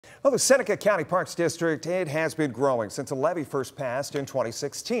Well, the Seneca County Parks District, it has been growing since a levy first passed in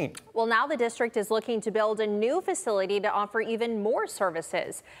 2016. Well, now the district is looking to build a new facility to offer even more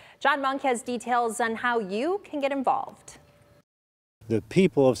services. John Monk has details on how you can get involved. The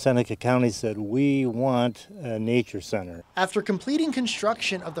people of Seneca County said, we want a nature center. After completing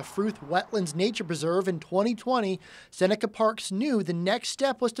construction of the Fruth Wetlands Nature Preserve in 2020, Seneca Parks knew the next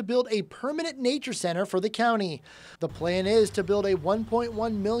step was to build a permanent nature center for the county. The plan is to build a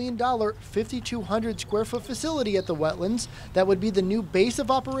 $1.1 million, 5,200 square foot facility at the wetlands that would be the new base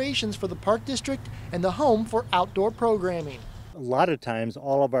of operations for the park district and the home for outdoor programming. A lot of times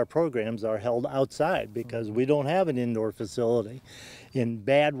all of our programs are held outside because we don't have an indoor facility. In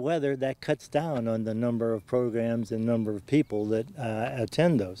bad weather, that cuts down on the number of programs and number of people that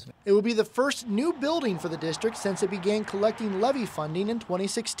attend those. It will be the first new building for the district since it began collecting levy funding in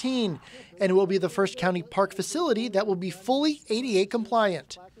 2016. And it will be the first county park facility that will be fully ADA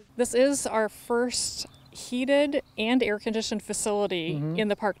compliant. This is our first heated and air-conditioned facility in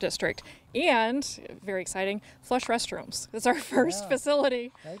the park district, and very exciting, flush restrooms. It's our first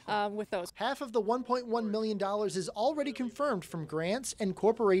facility with those. Half of the $1.1 million is already confirmed from grants and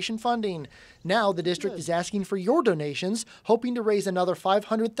corporation funding. Now the district is asking for your donations, hoping to raise another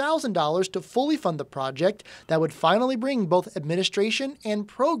 $500,000 to fully fund the project that would finally bring both administration and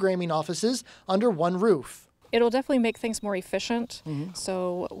programming offices under one roof. It'll definitely make things more efficient,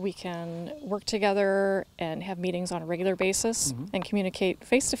 so we can work together and have meetings on a regular basis and communicate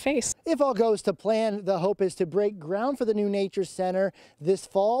face-to-face. If all goes to plan, the hope is to break ground for the new nature center this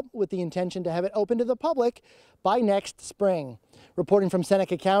fall with the intention to have it open to the public by next spring. Reporting from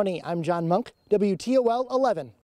Seneca County, I'm John Monk, WTOL 11.